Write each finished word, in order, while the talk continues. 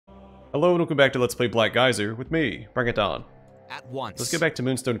Hello and welcome back to Let's Play Black Geyser with me, Bring It On. At once. Let's get back to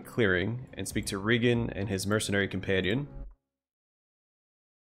Moonstone Clearing and speak to Regan and his mercenary companion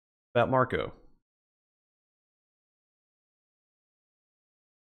about Marco.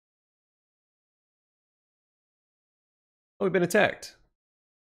 Oh, we've been attacked.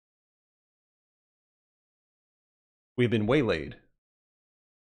 We've been waylaid.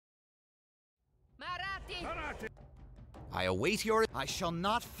 I await your... I shall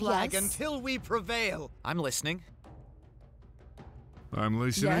not flag until we prevail. I'm listening. I'm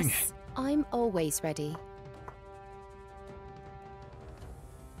listening. Yes, I'm always ready.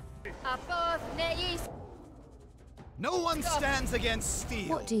 No one stands against steel.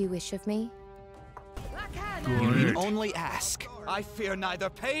 What do you wish of me? You need only ask. I fear neither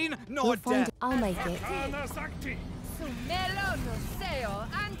pain nor You'll find death. I'll make it.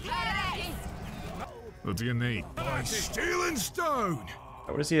 What do you need? By steel and stone!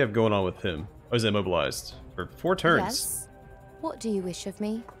 What does he have going on with him? Oh, he's immobilized. For 4 turns. Yes. What do you wish of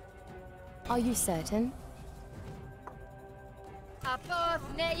me? Are you certain? I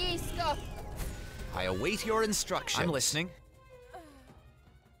await your instructions. I'm listening.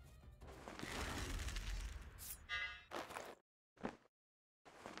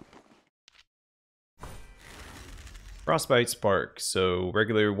 Frostbite Spark, so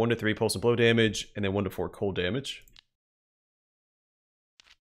regular 1 to 3 pulse and blow damage, and then 1 to 4 cold damage.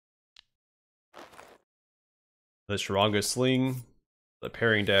 The Sharonga Sling, the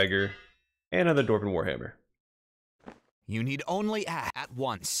Parrying Dagger, and another Dwarven Warhammer. You need only ask at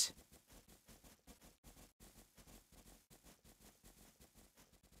once.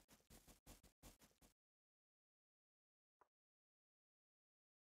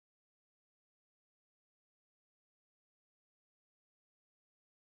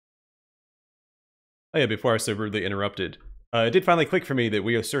 Oh yeah, before I was so rudely interrupted. It did finally click for me that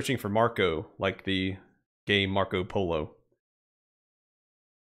we are searching for Marco, like the game Marco Polo.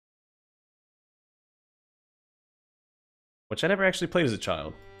 Which I never actually played as a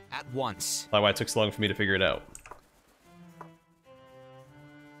child. At once. That's why it took so long for me to figure it out.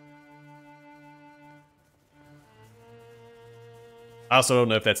 I also don't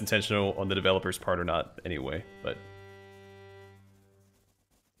know if that's intentional on the developer's part or not anyway, but...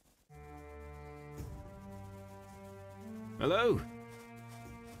 Hello?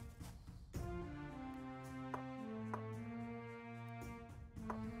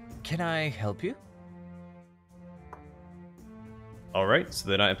 Can I help you? Alright, so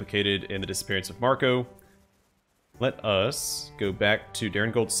they're not implicated in the disappearance of Marco. Let us go back to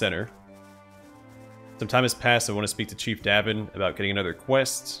Darren Center. Some time has passed, so I want to speak to Chief Davon about getting another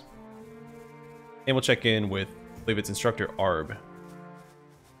quest. And we'll check in with, I believe it's Instructor Arb.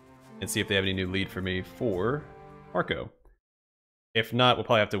 And see if they have any new lead for me for Marco. If not, we'll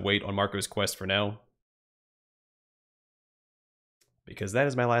probably have to wait on Marco's quest for now. Because that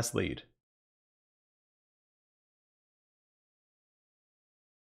is my last lead.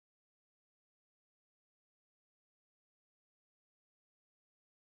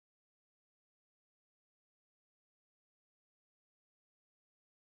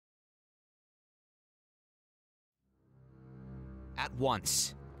 At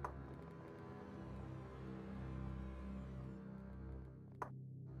once.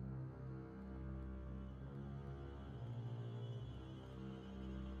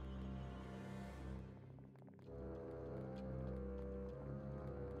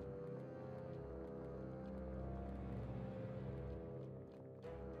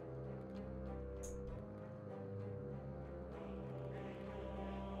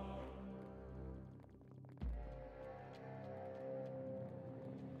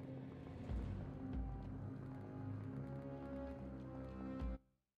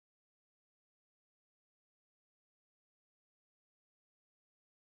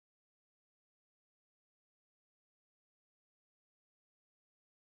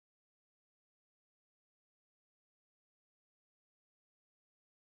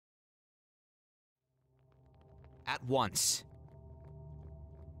 At once.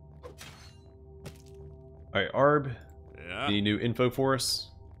 Alright, Arb. Yeah. Any new info for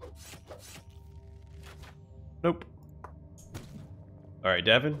us? Nope. Alright,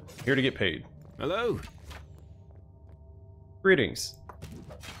 Davon, here to get paid. Hello? Greetings.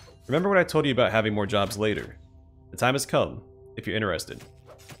 Remember what I told you about having more jobs later? The time has come, if you're interested.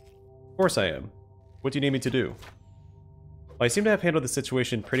 Of course I am. What do you need me to do? Well, I seem to have handled the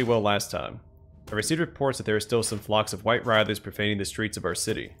situation pretty well last time. I received reports that there are still some flocks of white riders profaning the streets of our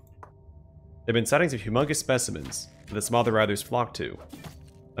city. There have been sightings of humongous specimens that the smaller riders flock to.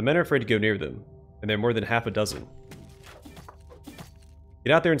 My men are afraid to go near them, and there are more than half a dozen.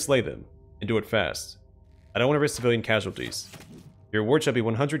 Get out there and slay them, and do it fast. I don't want to risk civilian casualties. Your reward shall be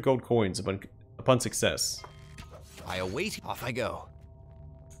 100 gold coins upon success. I await. Off I go.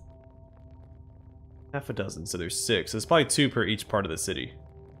 Half a dozen, so there's 6. So there's probably 2 per each part of the city.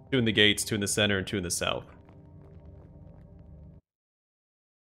 2 in the gates, 2 in the center, and 2 in the south.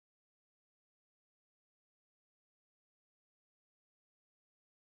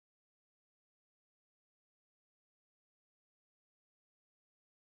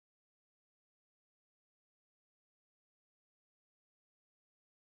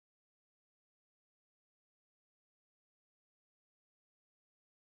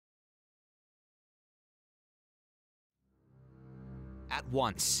 At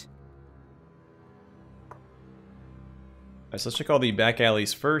once. Alright, so let's check all the back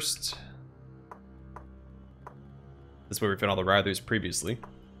alleys first. This is where we found all the riders previously.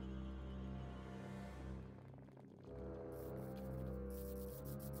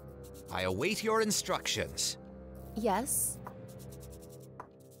 I await your instructions. Yes?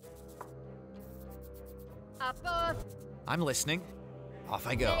 I'm listening. Off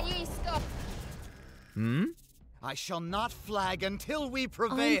I go. Hmm? I shall not flag until we I'm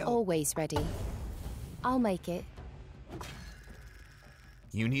prevail. always ready. I'll make it.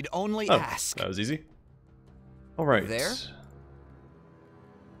 You need only Oh, ask. that was easy. Alright. There?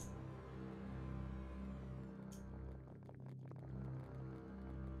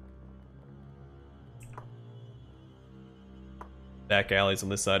 Back alleys on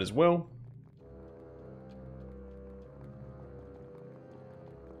this side as well.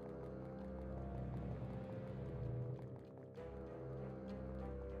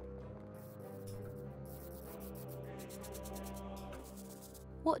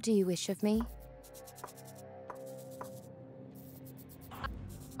 What do you wish of me?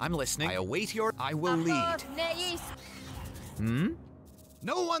 I'm listening. I await your... I will lead. Hmm?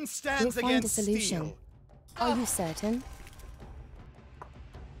 No one We'll stands find a against solution. steel. Are you certain?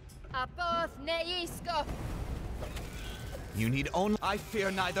 You need only... I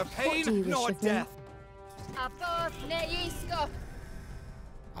fear neither What do you pain nor wish of me? death.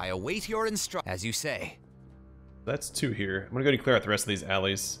 I await your as you say. That's 2 here. I'm gonna go to clear out the rest of these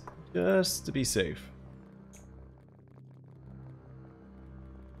alleys, just to be safe.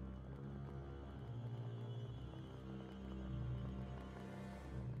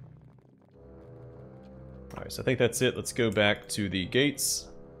 Alright, so I think that's it. Let's go back to the gates.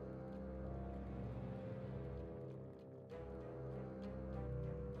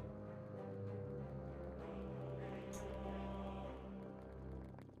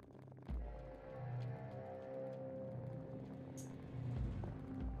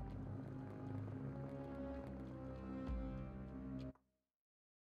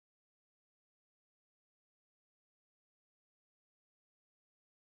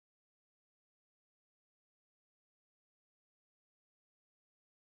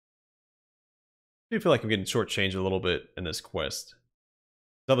 I do feel like I'm getting shortchanged a little bit in this quest.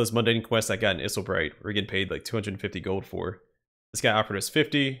 All those mundane quests I got in Isilmerald, we're getting paid like 250 gold for. This guy offered us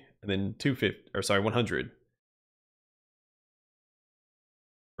 50, and then 100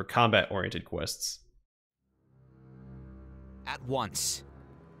 for combat-oriented quests. At once.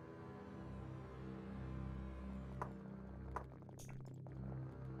 I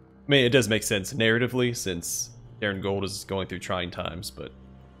mean, it does make sense narratively since Darren Gold is going through trying times, but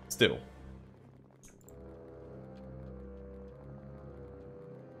still.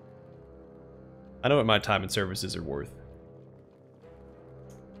 I know what my time and services are worth.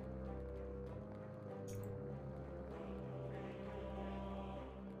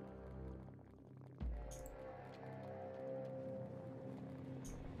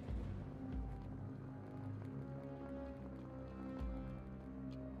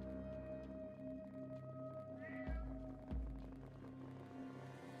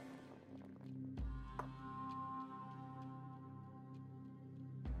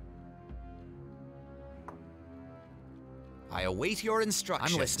 I await your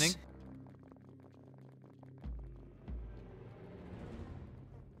instructions. I'm listening.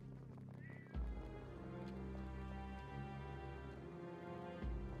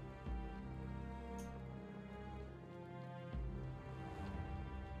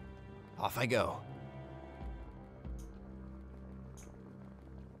 Off I go.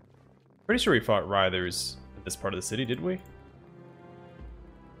 Pretty sure we fought Rythers in this part of the city, did we?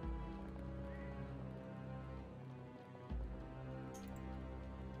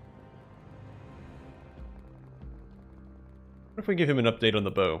 What if we give him an update on the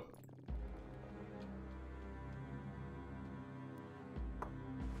bow?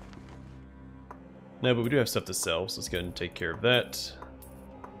 No, but we do have stuff to sell, so let's go ahead and take care of that.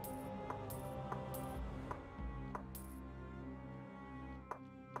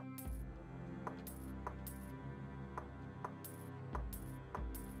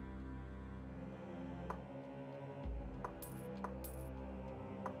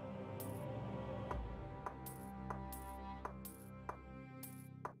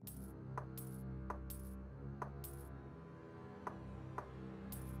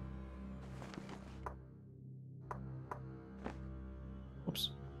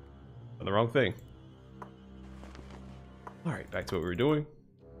 On the wrong thing. Alright, back to what we were doing.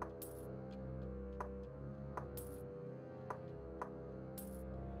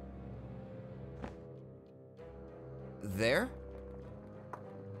 There?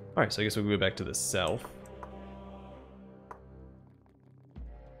 Alright, so I guess we'll go back to the south.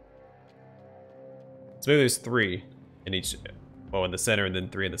 So maybe there's 3 in each, well, in the center and then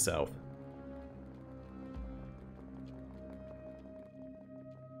 3 in the south.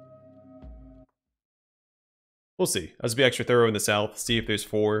 We'll see. I'll just be extra thorough in the south, see if there's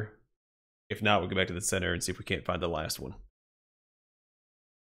 4. If not, we'll go back to the center and see if we can't find the last one.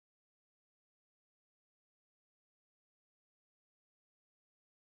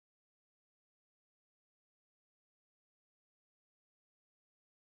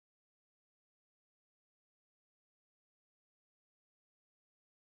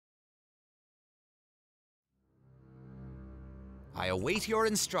 I await your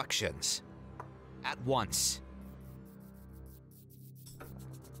instructions. At once.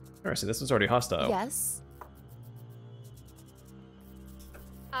 Alright, so this one's already hostile. Yes.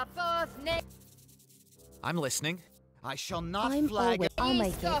 I'm listening. I shall not I'm flag. always. I'll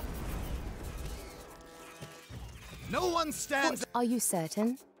make it. No one stands. What? Are you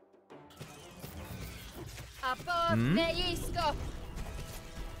certain?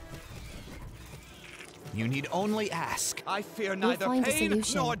 You need only ask. I fear We'll neither find a pain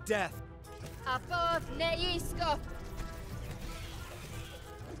solution. nor death.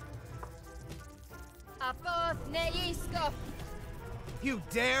 You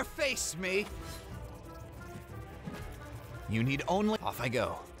dare face me? You need only. Off I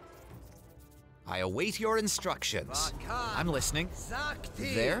go. I await your instructions. I'm listening.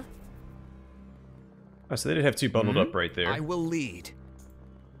 There? Oh, so they did have 2 bundled up right there. I will lead.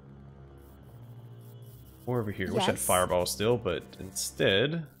 Or over here. Wish I had Yes. fireball still, but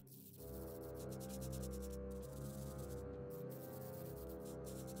instead.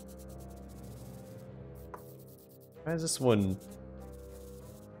 Why is this one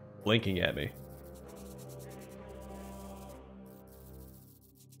blinking at me?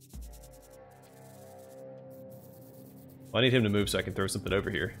 Well, I need him to move so I can throw something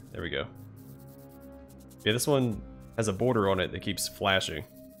over here. There we go. Yeah, this one has a border on it that keeps flashing.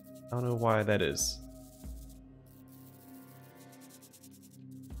 I don't know why that is.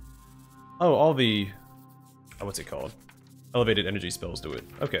 Oh, all the... Oh, what's it called? Elevated energy spells do it.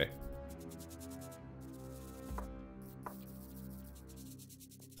 Okay.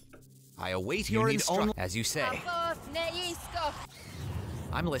 I await your instructions. As you say.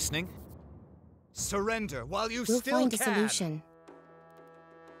 I'm listening. Surrender while you We'll still find can. a solution.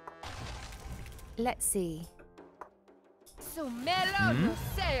 Let's see.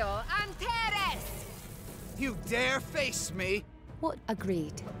 You dare face me? What?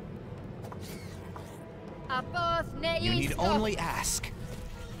 Agreed. You need only ask.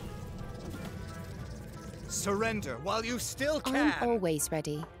 Surrender while you still can. I'm always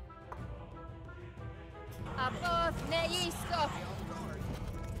ready.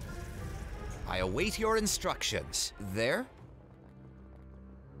 I await your instructions. There?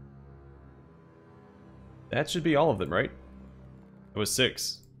 That should be all of them, right? It was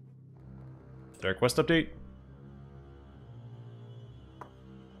 6. Did our quest update?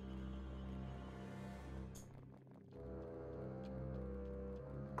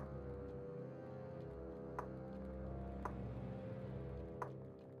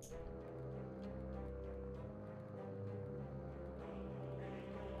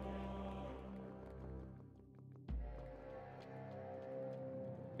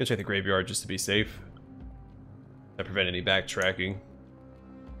 Gonna check the graveyard just to be safe. To prevent any backtracking.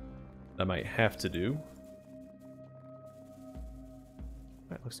 I might have to do.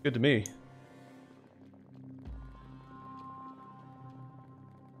 Alright, looks good to me.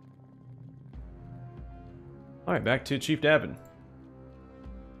 Alright, back to Chief Davon.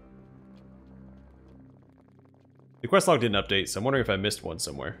 The quest log didn't update, so I'm wondering if I missed one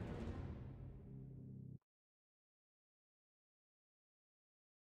somewhere.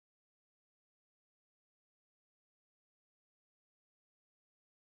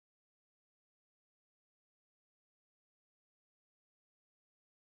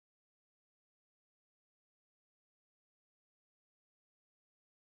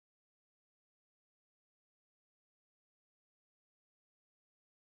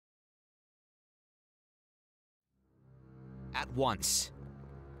 At once.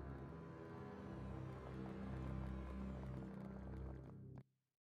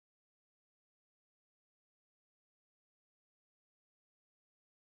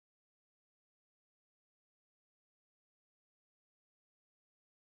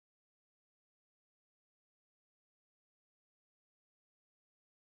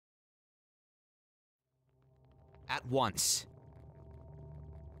 At once.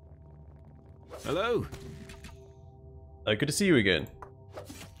 Hello? Good to see you again.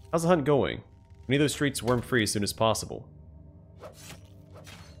 How's the hunt going? We need those streets worm-free as soon as possible.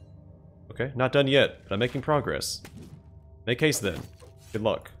 Okay, not done yet, but I'm making progress. Make haste then. Good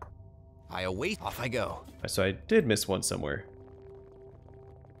luck. I await. Off I go. So I did miss one somewhere.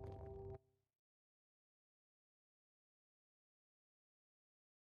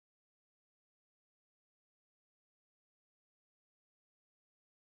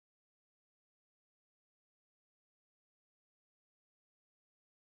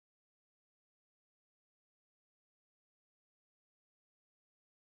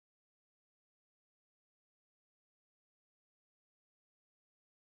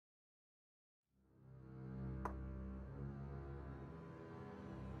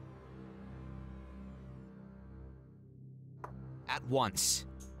 At once.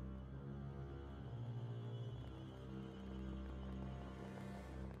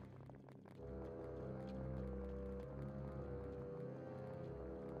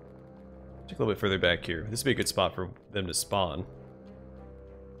 Check a little bit further back here. This would be a good spot for them to spawn.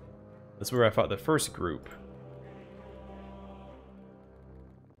 That's where I fought the first group.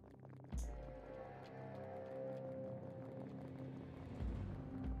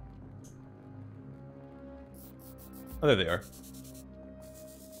 Oh, there they are.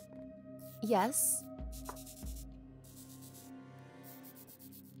 Yes.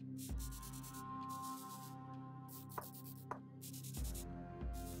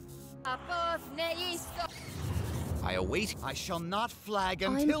 I await. I shall not flag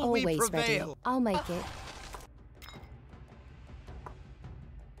I'm until we always prevail. ready. I'll make it.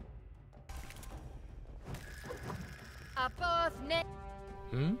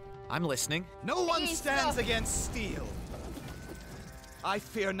 I'm listening. No one stands against steel. I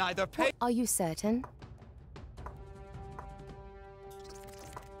fear neither pain. Are you certain?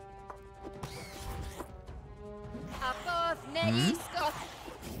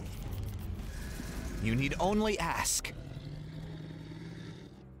 You need only ask.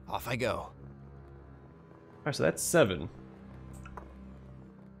 Off I go. Alright, so that's 7.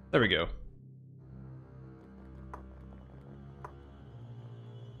 There we go.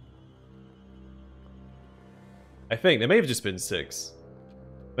 I think they may have just been 6.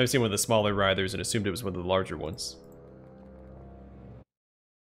 I've seen one of the smaller riders and assumed it was one of the larger ones.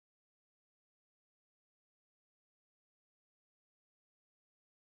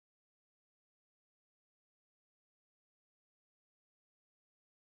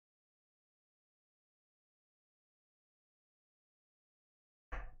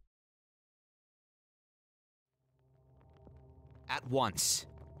 At once.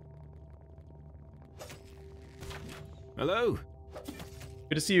 Hello?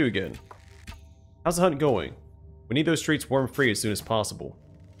 Good to see you again. How's the hunt going? We need those streets worm-free as soon as possible.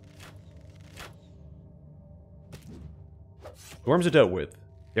 The worms are dealt with.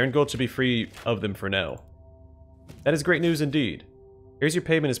 Darren Gold should be free of them for now. That is great news indeed. Here's your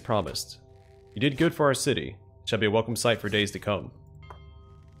payment as promised. You did good for our city. It shall be a welcome sight for days to come.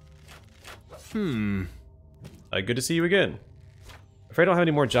 Good to see you again. Afraid I don't have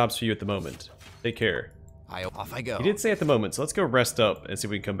any more jobs for you at the moment. Take care. Off I go. He did say at the moment, so let's go rest up and see if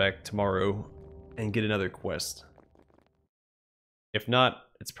we can come back tomorrow and get another quest. If not,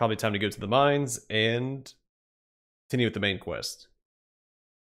 it's probably time to go to the mines and continue with the main quest.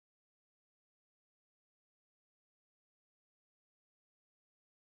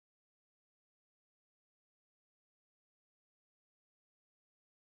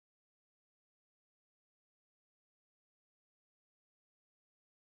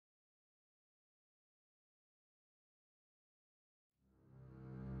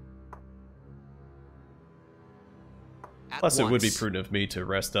 Plus, it would be prudent of me to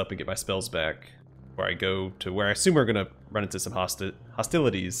rest up and get my spells back before I go to where I assume we're going to run into some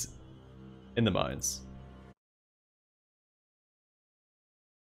hostilities in the mines.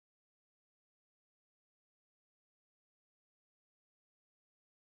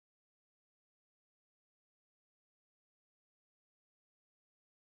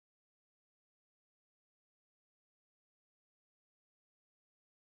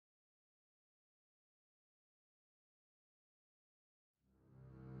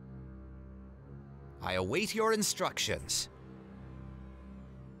 I await your instructions.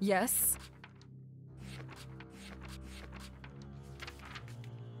 Yes.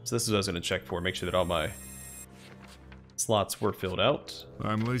 So this is what I was going to check for, make sure that all my slots were filled out.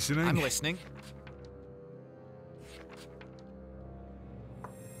 I'm listening. I'm listening.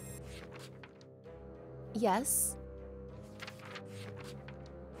 Yes.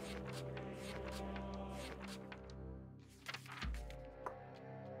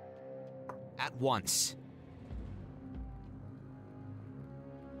 once.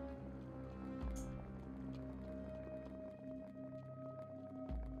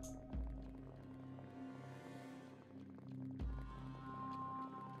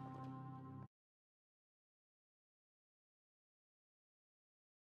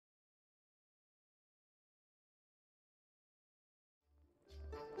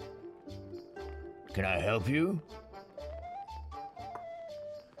 Can I help you?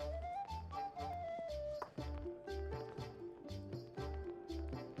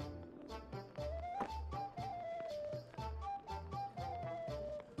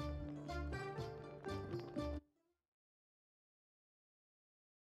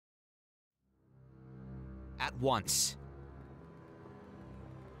 At once.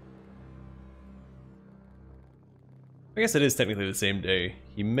 I guess it is technically the same day.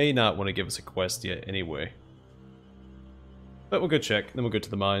 He may not want to give us a quest yet anyway. But we'll go check, then we'll go to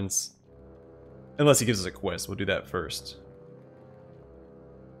the mines. Unless he gives us a quest, we'll do that first.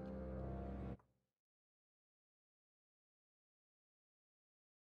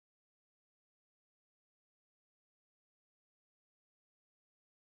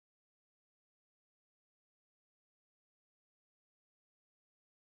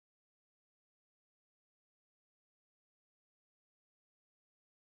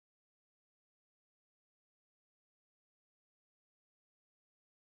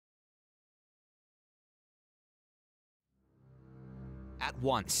 At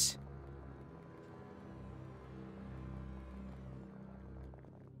once.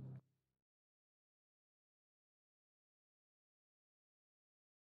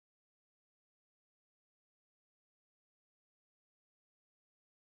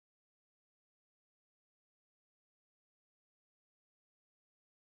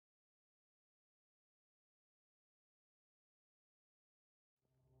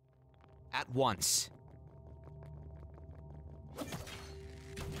 At once.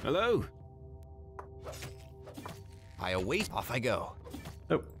 Hello? I await. Off I go.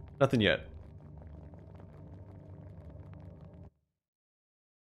 Nope, nothing yet.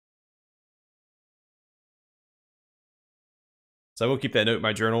 So I will keep that note in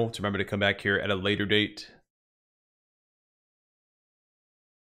my journal to remember to come back here at a later date.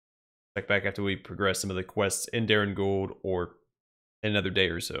 Check back after we progress some of the quests in Darren Gold or in another day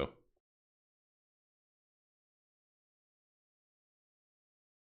or so.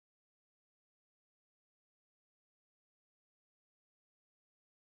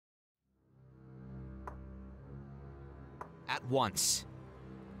 At once.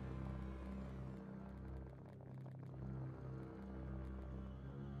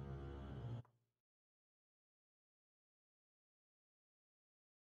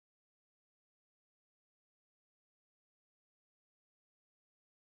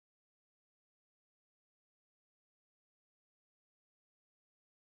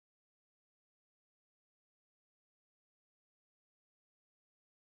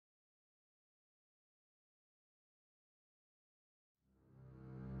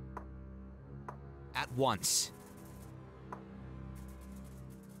 At once.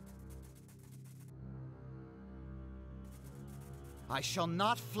 I shall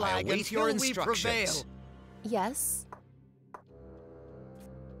not flag until we prevail. Yes?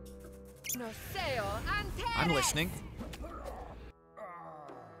 I'm listening.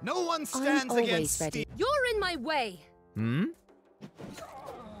 No one stands against ready. You're in my way. Hmm?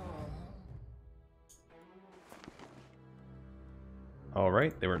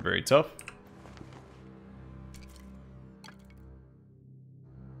 Alright, they weren't very tough.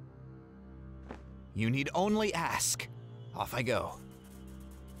 You need only ask. Off I go.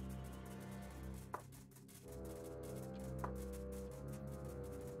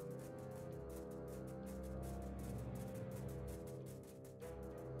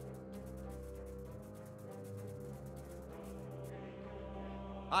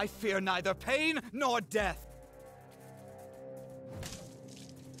 I fear neither pain nor death.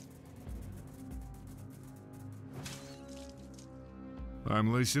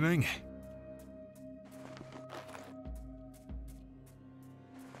 I'm listening.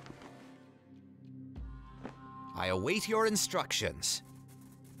 I await your instructions.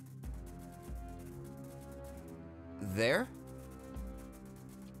 There?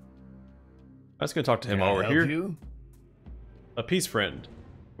 I was going to talk to him Can while I we're help here. you? A peace friend.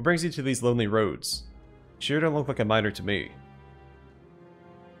 What brings you to these lonely roads? You sure don't look like a miner to me.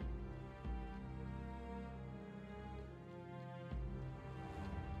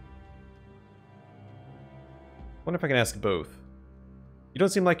 Wonder if I can ask both. You don't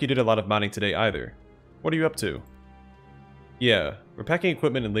seem like you did a lot of mining today either. What are you up to? Yeah, we're packing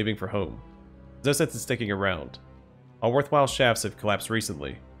equipment and leaving for home. There's no sense in sticking around. All worthwhile shafts have collapsed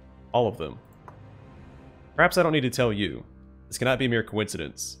recently. All of them. Perhaps I don't need to tell you. This cannot be mere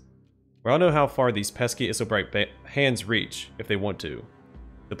coincidence. We all know how far these pesky isometric hands reach, if they want to.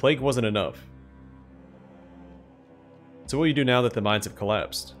 The plague wasn't enough. So what will you do now that the mines have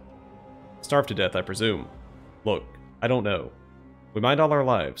collapsed? Starve to death, I presume. Look, I don't know. We mined all our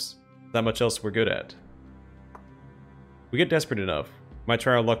lives. Not much else we're good at. We get desperate enough. We might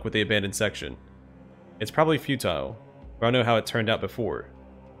try our luck with the abandoned section. It's probably futile. We all know how it turned out before.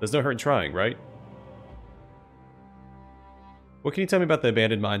 There's no hurt in trying, right? What can you tell me about the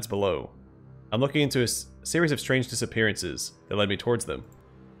abandoned mines below? I'm looking into a series of strange disappearances that led me towards them.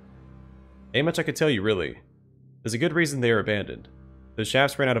 Ain't much I could tell you, really. There's a good reason they are abandoned. Those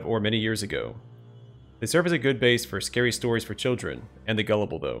shafts ran out of ore many years ago. They serve as a good base for scary stories for children, and the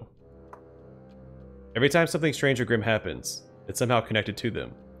gullible, though. Every time something strange or grim happens, it's somehow connected to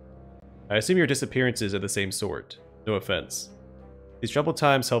them. I assume your disappearances are the same sort. No offense. These troubled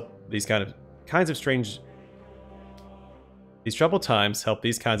times help these kinds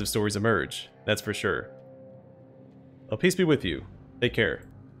of stories emerge, that's for sure. Well, peace be with you. Take care.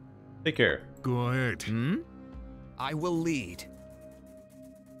 Take care. Go ahead. I will lead.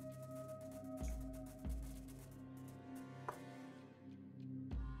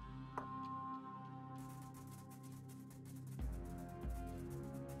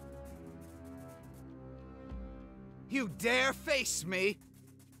 You dare face me?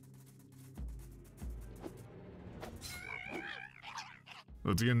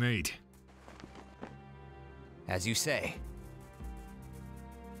 What do you need? As you say.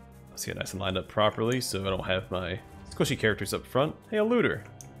 Let's get nice and lined up properly so I don't have my squishy characters up front. Hey, a looter.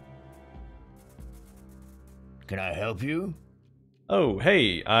 Can I help you? Oh,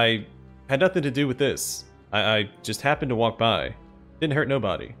 hey, I had nothing to do with this. I just happened to walk by. Didn't hurt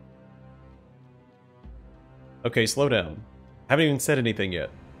nobody. Okay, slow down. Haven't even said anything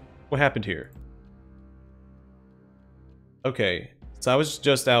yet. What happened here? Okay, so I was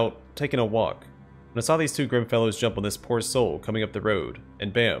just out taking a walk when I saw these two grim fellows jump on this poor soul coming up the road,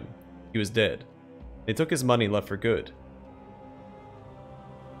 and bam, he was dead. They took his money and left for good.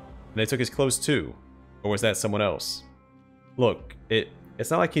 And they took his clothes too, or was that someone else? Look,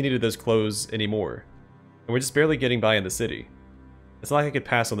 it's not like he needed those clothes anymore, and we're just barely getting by in the city. It's not like I could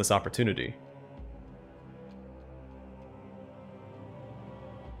pass on this opportunity.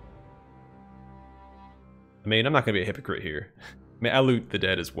 I mean, I'm not going to be a hypocrite here. I mean, I loot the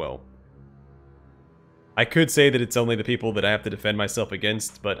dead as well. I could say that it's only the people that I have to defend myself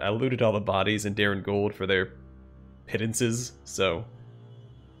against, but I looted all the bodies in Darren Gold for their pittances, so...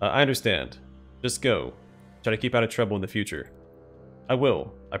 I understand. Just go. Try to keep out of trouble in the future. I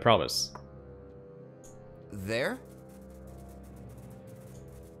will, I promise. There?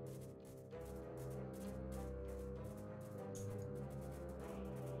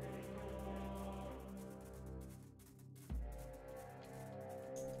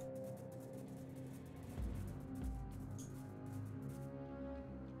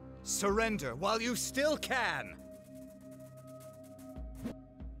 Surrender while you still can!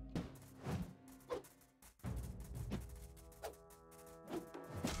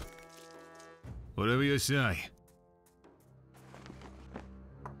 Whatever you say.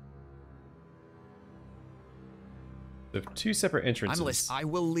 There are two separate entrances. I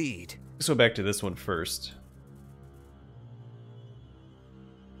will lead. Let's go back to this one first.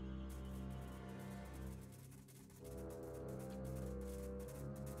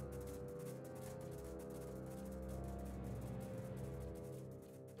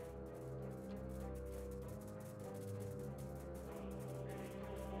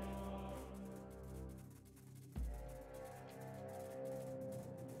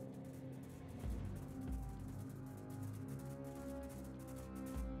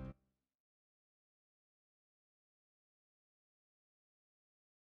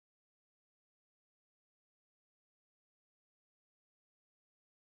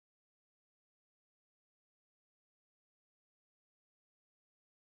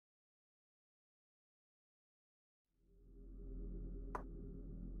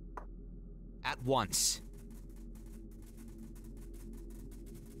 At once.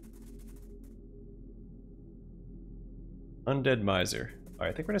 Undead Miser.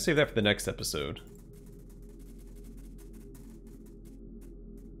 Alright, I think we're going to save that for the next episode.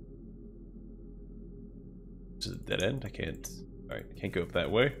 This is a dead end. I can't... Alright, I can't go up that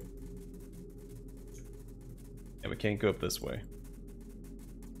way. And we can't go up this way.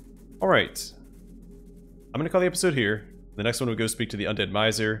 Alright. I'm going to call the episode here. The next one we'll go speak to the Undead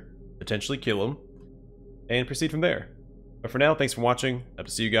Miser, potentially kill him, and proceed from there. But for now, thanks for watching. Hope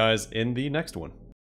to see you guys in the next one.